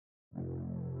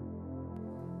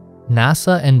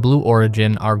NASA and Blue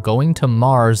Origin are going to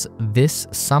Mars this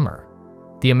summer.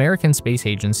 The American Space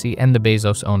Agency and the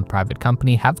Bezos-owned private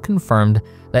company have confirmed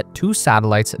that 2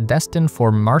 satellites destined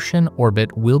for Martian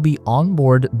orbit will be on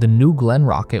board the New Glenn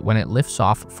rocket when it lifts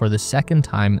off for the second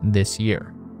time this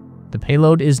year. The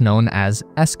payload is known as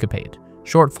ESCAPADE,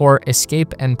 short for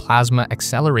Escape and Plasma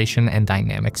Acceleration and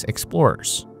Dynamics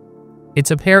Explorers.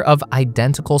 It's a pair of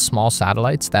identical small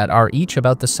satellites that are each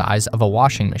about the size of a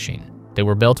washing machine. They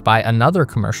were built by another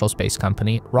commercial space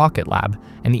company, Rocket Lab,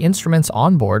 and the instruments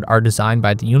on board are designed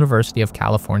by the University of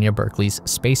California, Berkeley's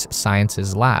Space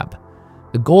Sciences Lab.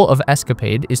 The goal of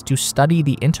ESCAPADE is to study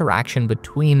the interaction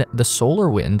between the solar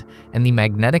wind and the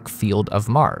magnetic field of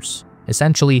Mars,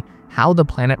 essentially how the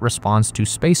planet responds to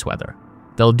space weather.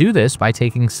 They'll do this by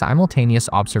taking simultaneous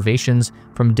observations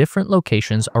from different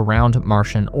locations around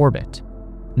Martian orbit.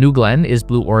 New Glenn is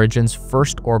Blue Origin's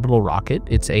first orbital rocket.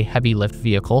 It's a heavy lift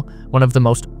vehicle, one of the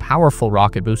most powerful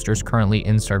rocket boosters currently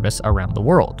in service around the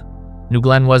world. New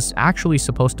Glenn was actually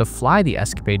supposed to fly the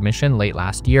ESCAPADE mission late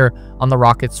last year on the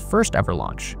rocket's first ever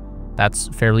launch. That's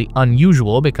fairly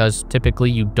unusual because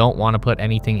typically you don't want to put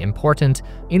anything important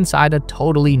inside a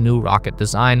totally new rocket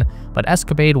design, but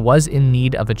ESCAPADE was in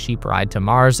need of a cheap ride to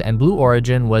Mars, and Blue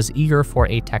Origin was eager for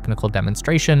a technical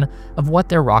demonstration of what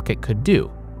their rocket could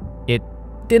do. It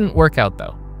didn't work out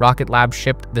though. Rocket Lab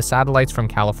shipped the satellites from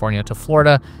California to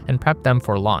Florida and prepped them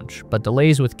for launch, but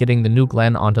delays with getting the New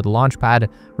Glenn onto the launch pad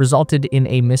resulted in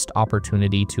a missed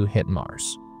opportunity to hit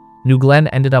Mars. New Glenn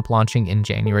ended up launching in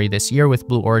January this year with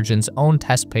Blue Origin's own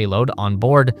test payload on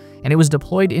board, and it was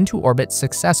deployed into orbit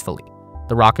successfully.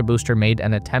 The rocket booster made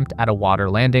an attempt at a water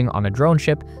landing on a drone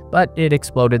ship, but it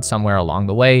exploded somewhere along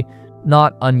the way,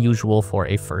 not unusual for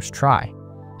a first try.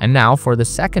 And now, for the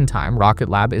second time, Rocket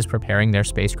Lab is preparing their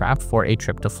spacecraft for a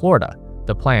trip to Florida.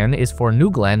 The plan is for New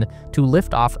Glenn to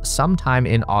lift off sometime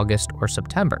in August or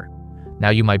September. Now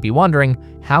you might be wondering,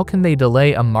 how can they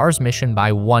delay a Mars mission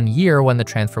by 1 year when the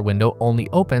transfer window only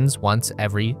opens once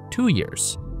every 2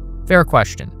 years? Fair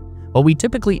question. What we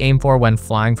typically aim for when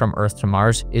flying from Earth to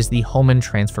Mars is the Hohmann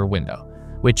transfer window,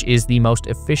 which is the most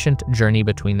efficient journey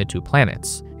between the 2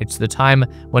 planets. It's the time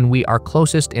when we are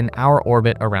closest in our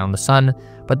orbit around the Sun,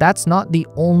 but that's not the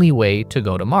only way to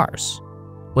go to Mars.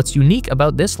 What's unique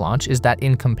about this launch is that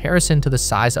in comparison to the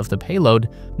size of the payload,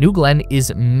 New Glenn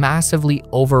is massively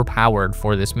overpowered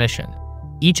for this mission.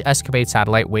 Each ESCAPADE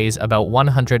satellite weighs about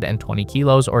 120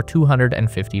 kilos or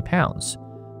 250 pounds.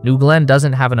 New Glenn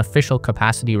doesn't have an official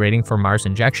capacity rating for Mars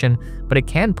injection, but it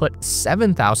can put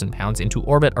 7,000 pounds into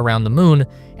orbit around the moon,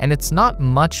 and it's not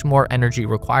much more energy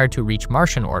required to reach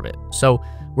Martian orbit, so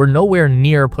we're nowhere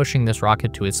near pushing this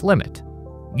rocket to its limit.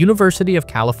 University of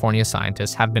California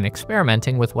scientists have been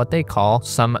experimenting with what they call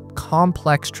some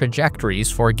complex trajectories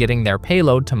for getting their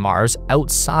payload to Mars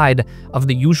outside of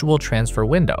the usual transfer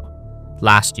window.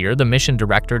 Last year, the mission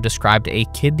director described a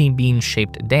kidney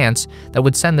bean-shaped dance that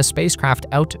would send the spacecraft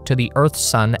out to the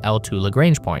Earth-Sun L2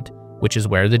 Lagrange point, which is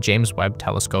where the James Webb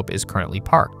Telescope is currently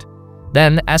parked.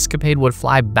 Then, ESCAPADE would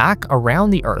fly back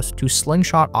around the Earth to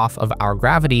slingshot off of our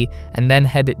gravity and then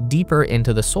head deeper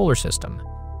into the solar system.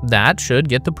 That should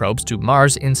get the probes to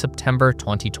Mars in September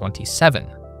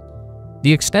 2027.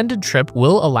 The extended trip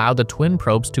will allow the twin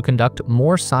probes to conduct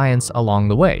more science along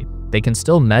the way. They can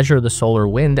still measure the solar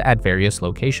wind at various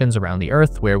locations around the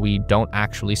Earth where we don't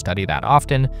actually study that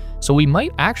often, so we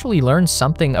might actually learn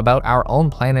something about our own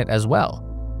planet as well.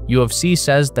 U of C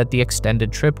says that the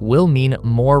extended trip will mean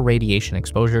more radiation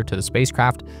exposure to the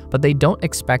spacecraft, but they don't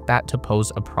expect that to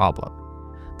pose a problem.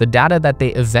 The data that they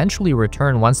eventually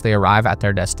return once they arrive at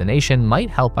their destination might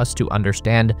help us to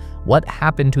understand what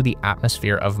happened to the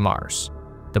atmosphere of Mars.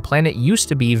 The planet used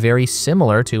to be very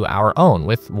similar to our own,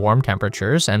 with warm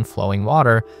temperatures and flowing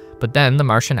water, but then the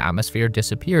Martian atmosphere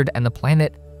disappeared and the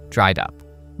planet dried up.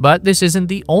 But this isn't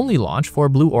the only launch for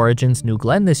Blue Origin's New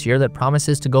Glenn this year that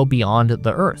promises to go beyond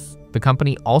the Earth. The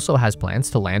company also has plans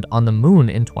to land on the Moon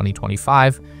in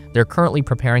 2025. They're currently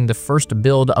preparing the first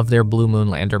build of their Blue Moon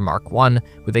lander Mark 1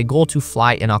 with a goal to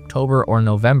fly in October or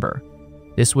November.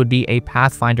 This would be a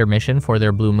Pathfinder mission for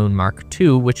their Blue Moon Mark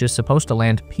 2, which is supposed to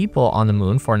land people on the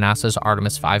Moon for NASA's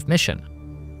Artemis 5 mission.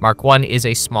 Mark 1 is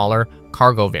a smaller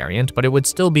cargo variant, but it would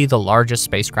still be the largest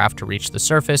spacecraft to reach the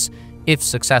surface if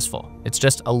successful. It's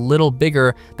just a little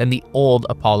bigger than the old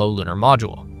Apollo lunar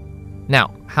module.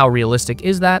 Now, how realistic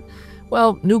is that?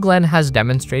 Well, New Glenn has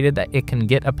demonstrated that it can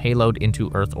get a payload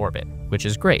into Earth orbit, which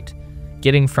is great.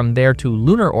 Getting from there to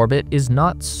lunar orbit is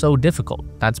not so difficult.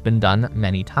 That's been done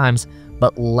many times,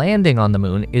 but landing on the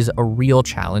Moon is a real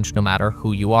challenge no matter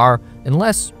who you are,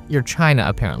 unless you're China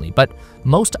apparently, but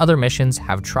most other missions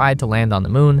have tried to land on the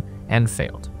Moon and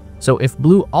failed. So if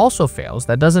blue also fails,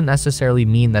 that doesn't necessarily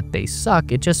mean that they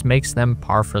suck, it just makes them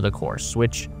par for the course,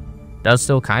 which does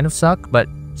still kind of suck, but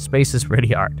space is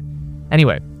pretty hard.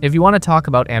 Anyway, if you want to talk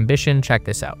about ambition, check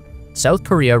this out. South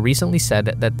Korea recently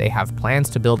said that they have plans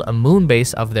to build a moon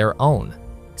base of their own.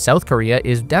 South Korea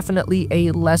is definitely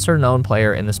a lesser-known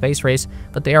player in the space race,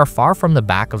 but they are far from the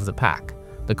back of the pack.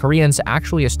 The Koreans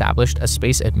actually established a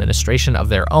space administration of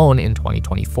their own in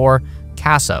 2024,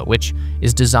 CASA, which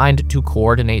is designed to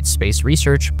coordinate space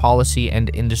research, policy, and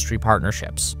industry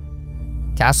partnerships.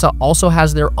 CASA also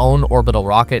has their own orbital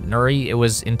rocket, Nuri. It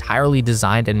was entirely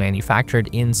designed and manufactured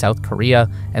in South Korea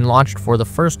and launched for the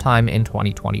first time in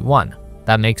 2021.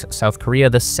 That makes South Korea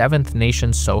the 7th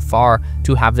nation so far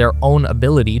to have their own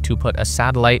ability to put a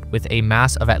satellite with a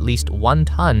mass of at least 1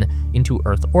 ton into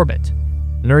Earth orbit.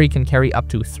 Nuri can carry up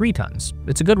to 3 tons.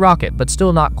 It's a good rocket, but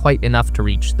still not quite enough to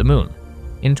reach the moon.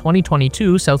 In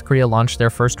 2022, South Korea launched their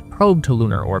first probe to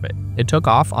lunar orbit. It took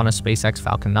off on a SpaceX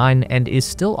Falcon 9 and is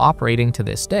still operating to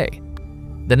this day.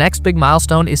 The next big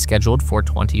milestone is scheduled for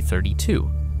 2032.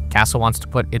 CASA wants to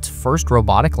put its first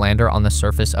robotic lander on the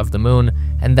surface of the moon,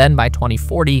 and then by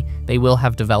 2040, they will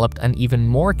have developed an even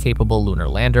more capable lunar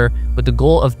lander with the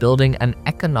goal of building an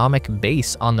economic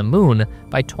base on the moon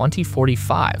by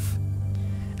 2045.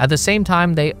 At the same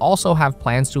time, they also have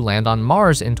plans to land on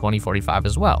Mars in 2045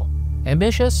 as well.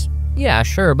 Ambitious? Yeah,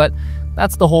 sure, but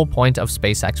that's the whole point of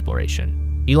space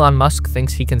exploration. Elon Musk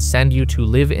thinks he can send you to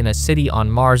live in a city on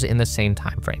Mars in the same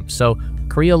time frame, so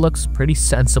Korea looks pretty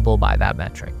sensible by that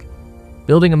metric.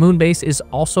 Building a moon base is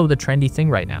also the trendy thing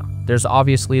right now. There's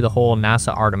obviously the whole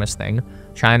NASA Artemis thing.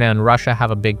 China and Russia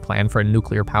have a big plan for a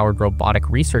nuclear-powered robotic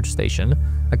research station.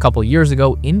 A couple years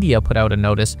ago, India put out a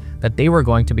notice that they were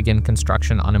going to begin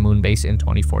construction on a moon base in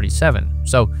 2047.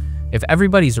 So, if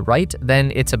everybody's right,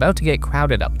 then it's about to get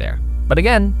crowded up there. But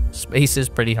again, space is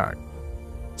pretty hard.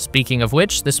 Speaking of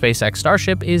which, the SpaceX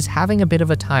Starship is having a bit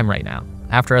of a time right now.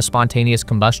 After a spontaneous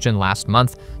combustion last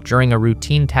month during a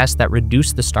routine test that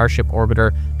reduced the Starship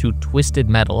orbiter to twisted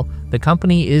metal, the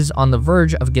company is on the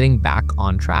verge of getting back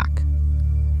on track.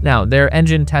 Now, their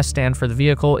engine test stand for the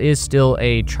vehicle is still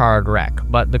a charred wreck,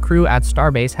 but the crew at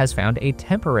Starbase has found a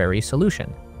temporary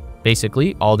solution.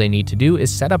 Basically, all they need to do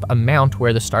is set up a mount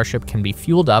where the Starship can be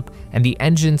fueled up and the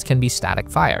engines can be static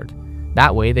fired.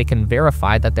 That way, they can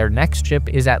verify that their next ship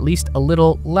is at least a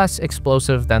little less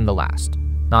explosive than the last.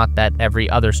 Not that every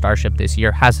other Starship this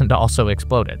year hasn't also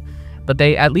exploded, but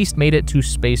they at least made it to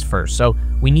space first, so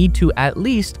we need to at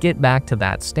least get back to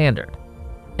that standard.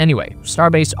 Anyway,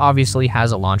 Starbase obviously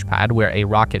has a launch pad where a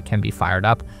rocket can be fired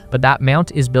up, but that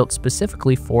mount is built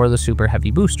specifically for the Super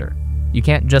Heavy booster. You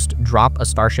can't just drop a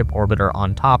Starship orbiter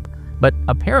on top, but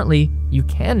apparently you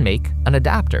can make an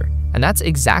adapter, and that's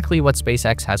exactly what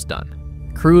SpaceX has done.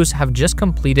 Crews have just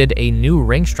completed a new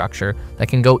ring structure that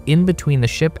can go in between the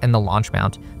ship and the launch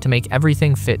mount to make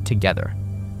everything fit together.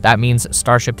 That means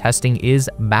Starship testing is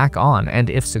back on, and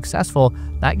if successful,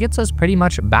 that gets us pretty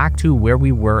much back to where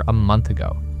we were a month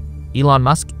ago. Elon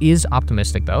Musk is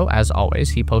optimistic though, as always.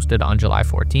 He posted on July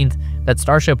 14th that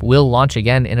Starship will launch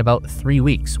again in about 3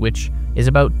 weeks, which is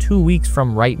about 2 weeks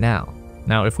from right now.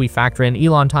 Now, if we factor in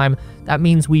Elon time, that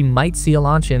means we might see a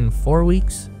launch in 4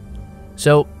 weeks.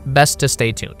 So, best to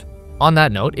stay tuned. On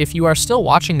that note, if you are still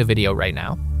watching the video right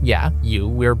now, yeah,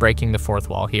 we're breaking the fourth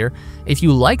wall here. If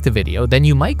you like the video, then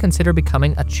you might consider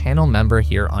becoming a channel member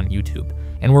here on YouTube.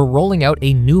 And we're rolling out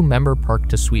a new member perk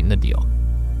to sweeten the deal.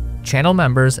 Channel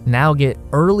members now get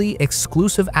early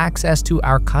exclusive access to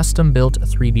our custom-built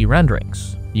 3D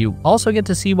renderings. You also get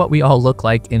to see what we all look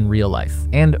like in real life,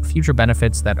 and future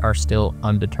benefits that are still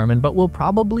undetermined but will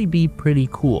probably be pretty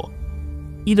cool.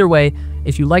 Either way,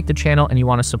 if you like the channel and you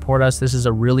want to support us, this is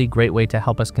a really great way to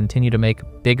help us continue to make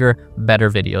bigger,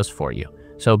 better videos for you.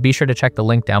 So be sure to check the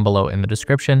link down below in the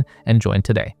description and join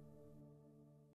today.